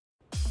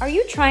Are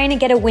you trying to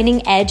get a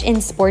winning edge in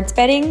sports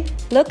betting?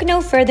 Look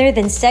no further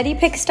than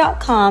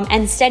SteadyPicks.com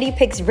and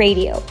SteadyPicks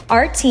Radio.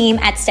 Our team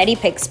at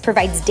SteadyPicks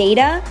provides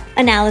data,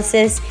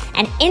 analysis,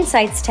 and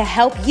insights to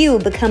help you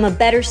become a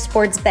better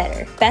sports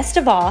bettor. Best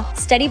of all,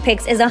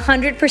 SteadyPicks is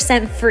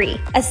 100% free.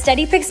 A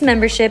SteadyPicks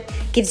membership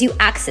gives you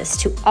access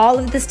to all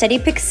of the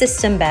SteadyPicks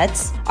system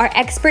bets, our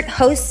expert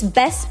hosts'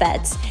 best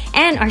bets,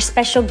 and our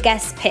special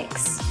guest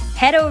picks.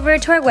 Head over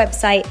to our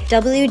website,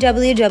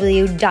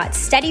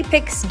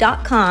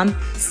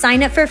 www.steadypicks.com,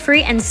 sign up for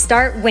free, and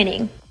start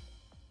winning.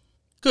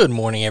 Good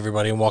morning,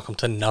 everybody, and welcome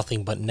to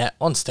Nothing But Net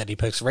on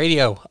SteadyPicks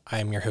Radio. I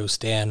am your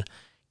host, Dan.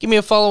 Give me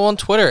a follow on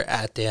Twitter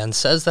at Dan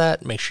Says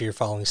That. Make sure you're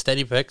following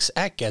SteadyPicks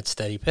at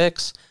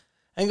GetSteadyPicks,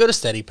 and go to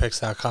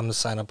SteadyPicks.com to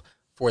sign up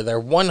for their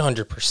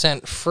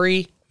 100%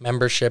 free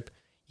membership.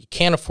 You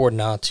can't afford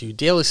not to.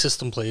 Daily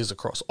system plays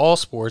across all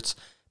sports: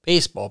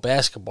 baseball,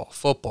 basketball,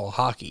 football,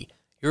 hockey,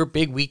 your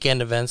big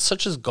weekend events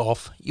such as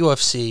golf,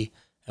 UFC,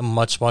 and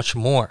much, much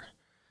more.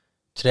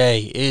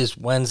 Today is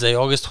Wednesday,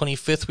 August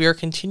 25th. We are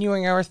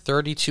continuing our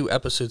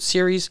 32-episode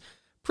series,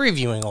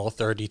 previewing all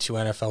 32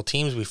 NFL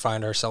teams. We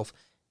find ourselves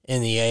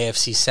in the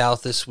AFC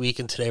South this week,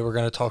 and today we're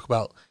going to talk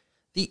about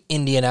the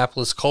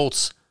Indianapolis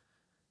Colts.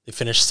 They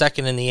finished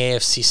second in the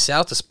AFC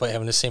South despite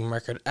having the same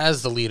record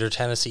as the leader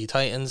Tennessee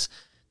Titans.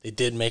 They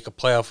did make a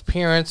playoff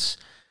appearance,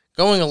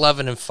 going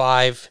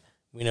 11-5.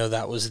 We know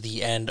that was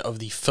the end of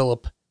the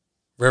Philip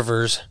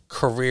Rivers'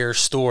 career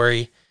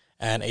story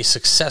and a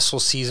successful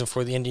season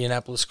for the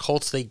Indianapolis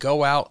Colts. They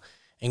go out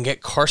and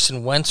get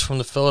Carson Wentz from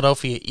the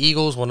Philadelphia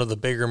Eagles, one of the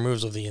bigger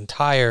moves of the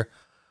entire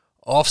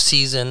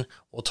offseason.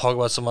 We'll talk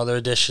about some other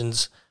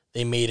additions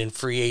they made in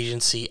free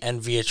agency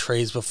and via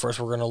trades, but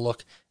first we're going to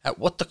look at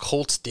what the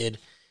Colts did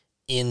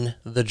in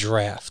the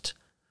draft.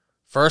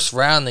 First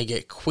round, they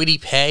get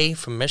Kwity Paye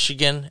from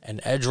Michigan,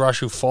 an edge rush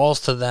who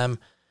falls to them.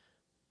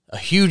 A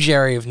huge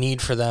area of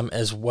need for them,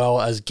 as well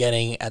as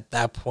getting, at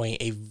that point,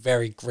 a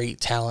very great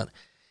talent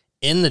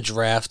in the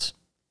draft.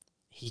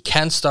 He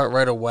can start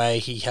right away.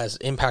 He has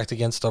impact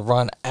against the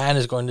run and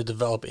is going to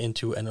develop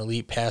into an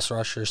elite pass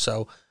rusher.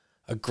 So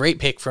a great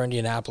pick for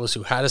Indianapolis,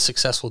 who had a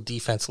successful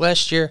defense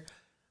last year,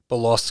 but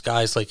lost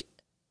guys like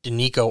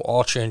Denico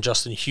Autry and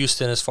Justin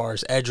Houston as far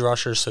as edge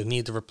rushers, so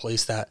need to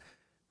replace that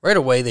right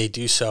away. They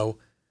do so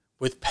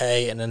with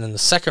Paye. And then in the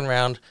second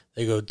round,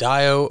 they go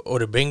Dayo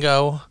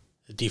Odeyingo,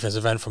 the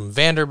defensive end from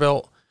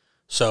Vanderbilt.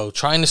 So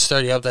trying to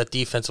study up that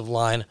defensive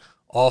line,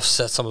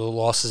 offset some of the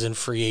losses in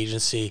free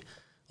agency.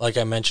 Like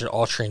I mentioned,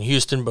 Autry and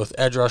Houston, both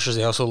edge rushers.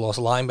 They also lost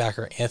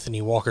linebacker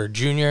Anthony Walker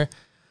Jr.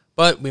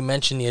 But we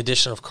mentioned the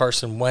addition of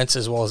Carson Wentz,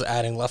 as well as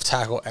adding left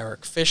tackle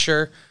Eric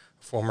Fisher,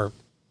 former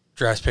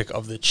draft pick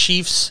of the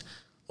Chiefs,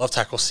 left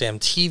tackle Sam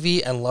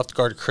Teavee, and left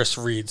guard Chris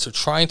Reed. So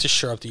trying to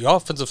shore up the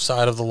offensive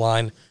side of the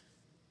line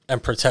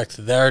and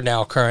protect their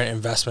now current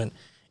investment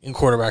in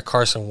quarterback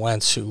Carson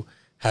Wentz, who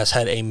has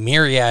had a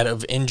myriad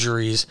of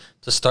injuries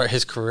to start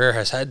his career,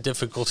 has had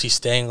difficulty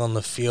staying on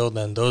the field,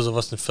 and those of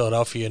us in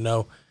Philadelphia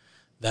know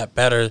that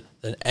better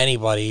than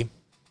anybody.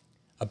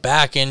 A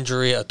back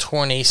injury, a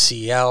torn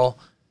ACL,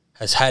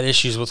 has had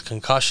issues with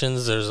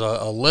concussions. There's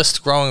a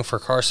list growing for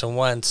Carson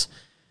Wentz,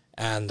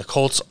 and the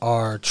Colts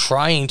are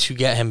trying to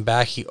get him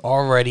back. He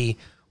already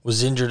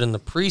was injured in the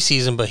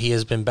preseason, but he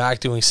has been back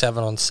doing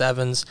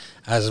 7-on-7s.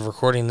 As of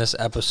recording this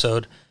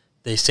episode,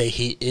 they say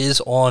he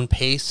is on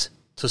pace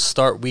to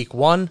start week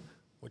 1,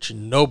 which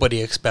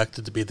nobody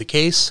expected to be the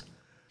case,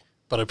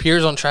 but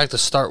appears on track to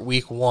start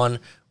week 1,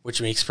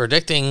 which makes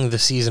predicting the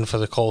season for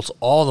the Colts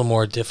all the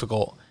more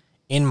difficult,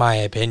 in my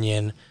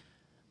opinion.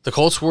 The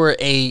Colts were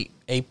a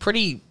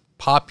pretty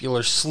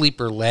popular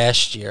sleeper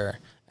last year,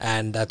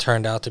 and that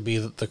turned out to be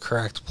the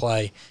correct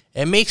play.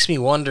 It makes me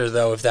wonder,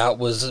 though, if that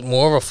was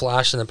more of a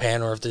flash in the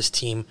pan or if this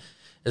team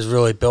is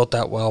really built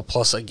that well.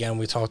 Plus, again,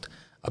 we talked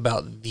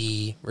about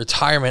the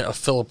retirement of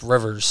Philip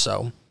Rivers,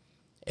 so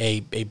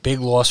a big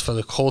loss for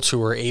the Colts, who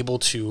were able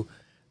to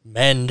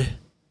mend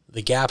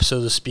the gap,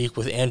 so to speak,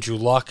 with Andrew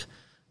Luck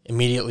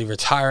immediately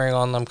retiring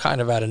on them kind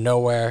of out of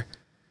nowhere.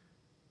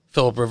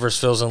 Philip Rivers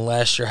fills in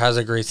last year, has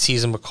a great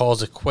season, but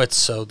calls it quits,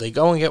 so they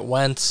go and get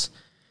Wentz.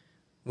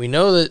 We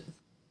know that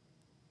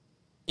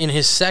in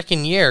his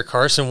second year,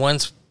 Carson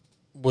Wentz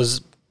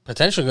was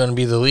potentially going to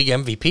be the league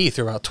MVP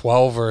through about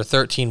 12 or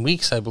 13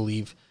 weeks, I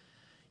believe.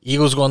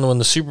 Eagles going to win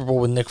the Super Bowl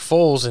with Nick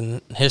Foles,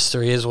 and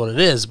history is what it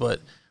is,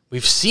 but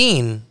we've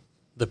seen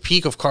the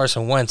peak of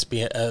Carson Wentz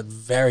be a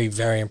very,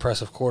 very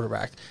impressive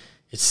quarterback.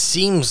 It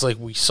seems like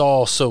we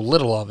saw so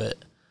little of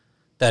it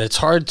that it's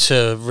hard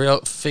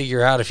to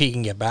figure out if he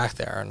can get back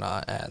there or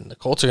not. And the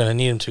Colts are going to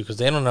need him to, because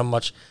they don't have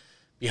much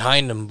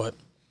behind him. But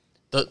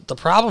the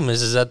problem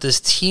is that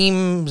this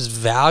team's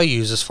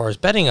values as far as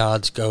betting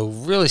odds go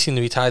really seem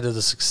to be tied to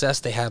the success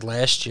they had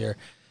last year.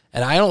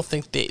 And I don't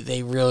think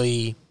they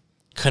really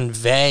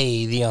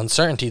convey the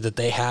uncertainty that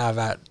they have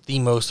at the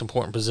most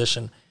important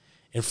position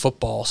in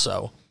football.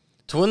 So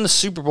to win the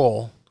Super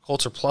Bowl, the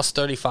Colts are plus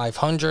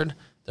 3,500.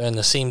 They're in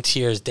the same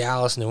tier as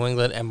Dallas, New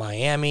England, and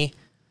Miami.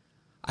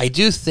 I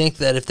do think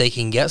that if they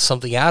can get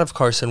something out of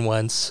Carson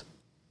Wentz,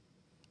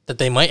 that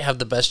they might have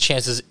the best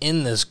chances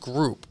in this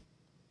group.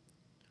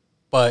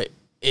 But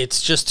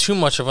it's just too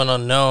much of an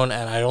unknown,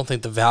 and I don't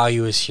think the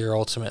value is here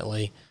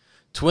ultimately.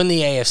 To win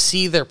the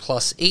AFC, they're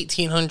plus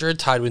 1,800,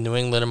 tied with New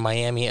England and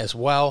Miami as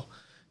well.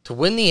 To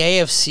win the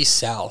AFC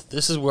South,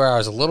 this is where I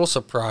was a little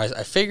surprised.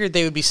 I figured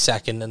they would be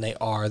second, and they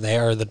are. They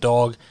are the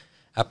dog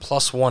at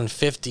plus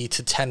 150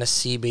 to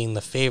Tennessee being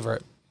the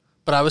favorite.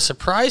 But I was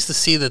surprised to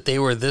see that they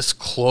were this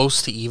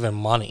close to even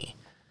money,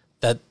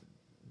 that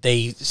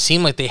they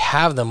seem like they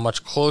have them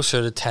much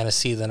closer to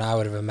Tennessee than I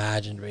would have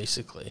imagined,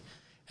 basically.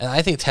 And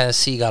I think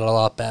Tennessee got a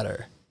lot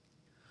better.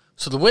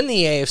 So to win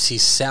the AFC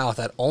South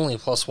at only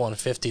plus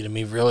 150 to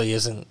me really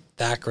isn't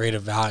that great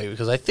of value,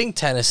 because I think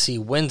Tennessee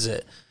wins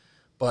it.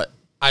 But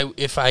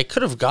if I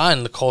could have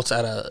gotten the Colts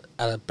at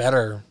a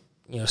better,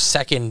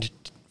 second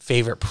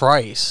favorite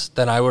price,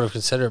 then I would have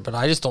considered it. But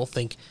I just don't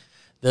think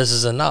this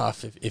is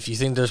enough. If you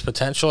think there's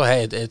potential,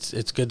 hey,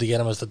 it's good to get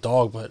them as the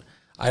dog, but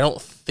I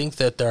don't think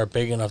that they're a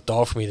big enough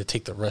dog for me to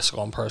take the risk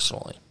on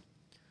personally.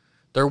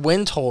 Their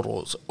win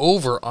totals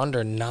over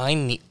under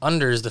 9. The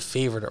under is the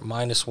favorite at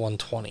minus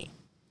 120.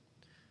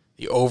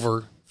 The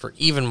over for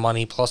even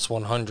money plus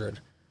 100.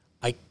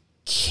 I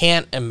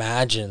can't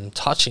imagine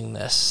touching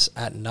this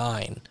at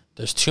 9.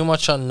 There's too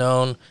much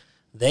unknown.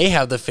 They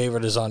have the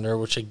favorite as under,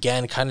 which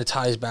again kind of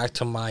ties back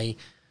to my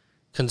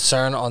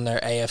concern on their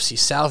AFC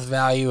South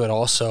value. It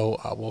also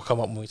will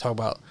come up when we talk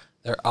about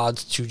their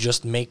odds to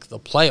just make the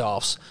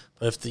playoffs.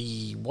 But if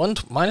the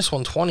minus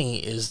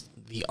 120 is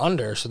the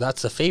under, so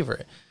that's the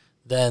favorite,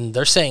 then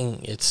they're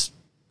saying it's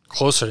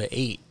closer to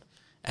 8.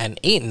 And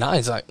 8 and 9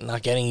 is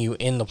not getting you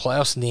in the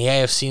playoffs in the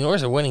AFC, nor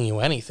is it winning you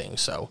anything.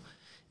 So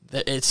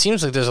it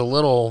seems like there's a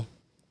little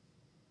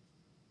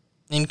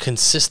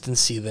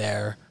inconsistency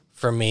there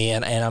for me,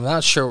 and I'm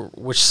not sure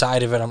which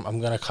side of it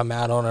I'm going to come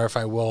out on, or if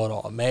I will at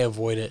all. I may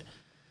avoid it.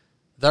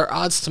 Their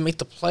odds to make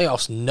the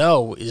playoffs,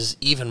 no, is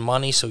even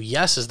money. So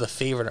yes is the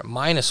favorite at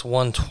minus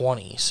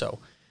 120. So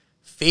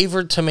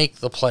favored to make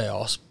the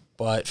playoffs,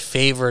 but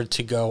favored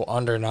to go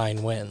under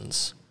 9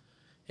 wins.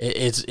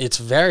 It's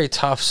very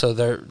tough. So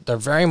they're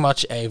very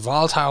much a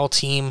volatile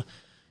team.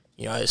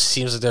 It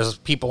seems like there's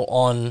people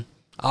on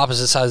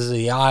opposite sides of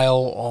the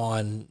aisle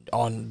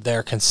on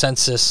their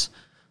consensus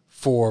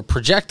for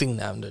projecting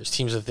them. There's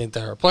teams that think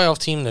they're a playoff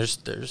team.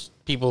 There's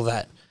people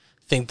that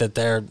think that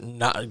they're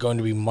not going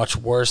to be much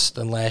worse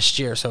than last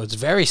year. So it's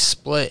very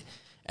split.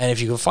 And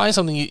if you can find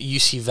something you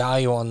see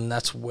value on,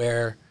 that's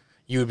where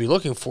you would be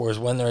looking for, is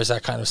when there is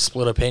that kind of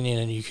split opinion,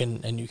 and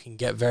you can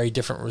get very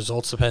different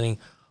results depending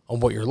on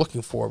what you're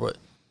looking for. But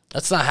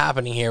that's not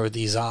happening here with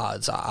these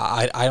odds.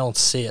 I don't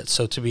see it.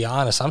 So to be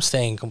honest, I'm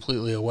staying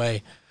completely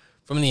away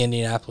from the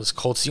Indianapolis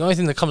Colts. The only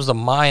thing that comes to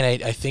mind,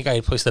 I think I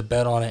placed a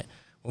bet on it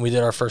when we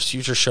did our first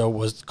future show,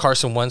 was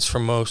Carson Wentz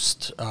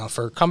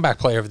for comeback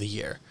player of the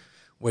year,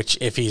 which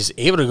if he's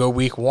able to go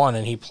week 1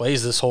 and he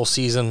plays this whole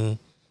season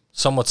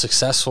somewhat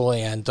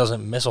successfully and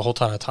doesn't miss a whole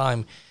ton of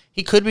time,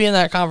 he could be in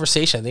that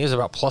conversation. I think it was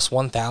about plus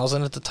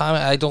 1,000 at the time.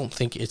 I don't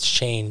think it's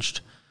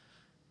changed.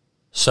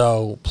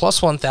 So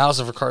plus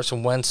 1,000 for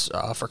Carson Wentz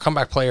for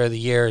comeback player of the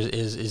year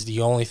is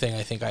the only thing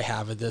I think I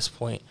have at this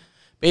point,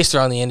 based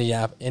around the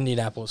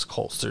Indianapolis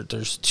Colts.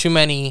 There's too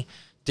many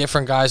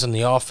different guys on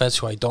the offense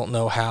who I don't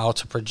know how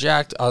to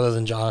project, other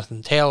than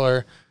Jonathan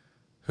Taylor,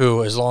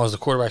 who, as long as the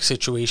quarterback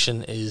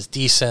situation is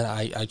decent,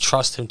 I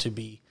trust him to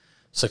be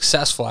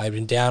successful. I've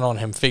been down on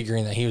him,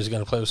 figuring that he was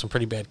going to play with some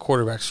pretty bad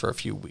quarterbacks for a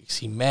few weeks.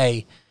 He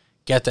may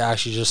get to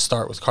actually just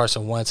start with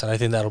Carson Wentz, and I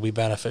think that'll be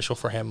beneficial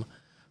for him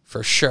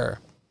for sure.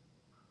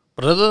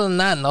 But other than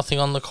that, nothing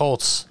on the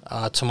Colts.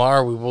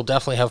 Tomorrow we will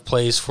definitely have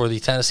plays for the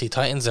Tennessee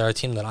Titans. They're a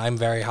team that I'm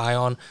very high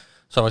on,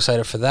 so I'm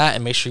excited for that.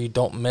 And make sure you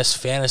don't miss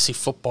Fantasy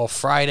Football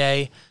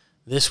Friday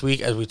this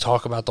week as we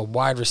talk about the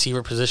wide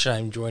receiver position.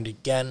 I'm joined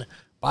again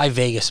by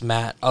Vegas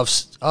Matt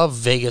of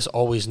Vegas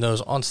Always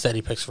Knows on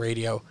Steady Picks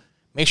Radio.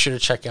 Make sure to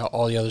check out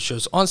all the other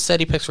shows on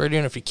Steady Picks Radio,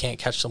 and if you can't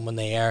catch them when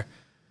they air,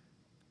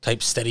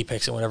 type Steady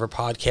Picks in whatever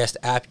podcast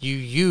app you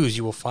use.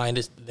 You will find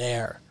it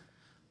there.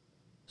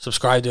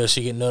 Subscribe to us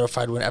so you get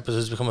notified when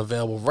episodes become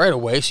available right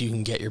away, so you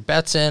can get your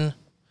bets in.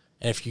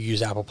 And if you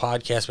use Apple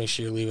Podcasts, make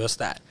sure you leave us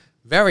that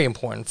very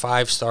important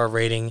 5-star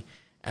rating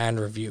and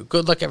review.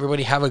 Good luck,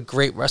 everybody. Have a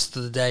great rest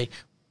of the day.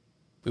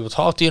 We will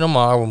talk to you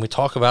tomorrow when we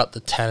talk about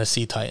the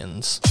Tennessee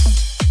Titans.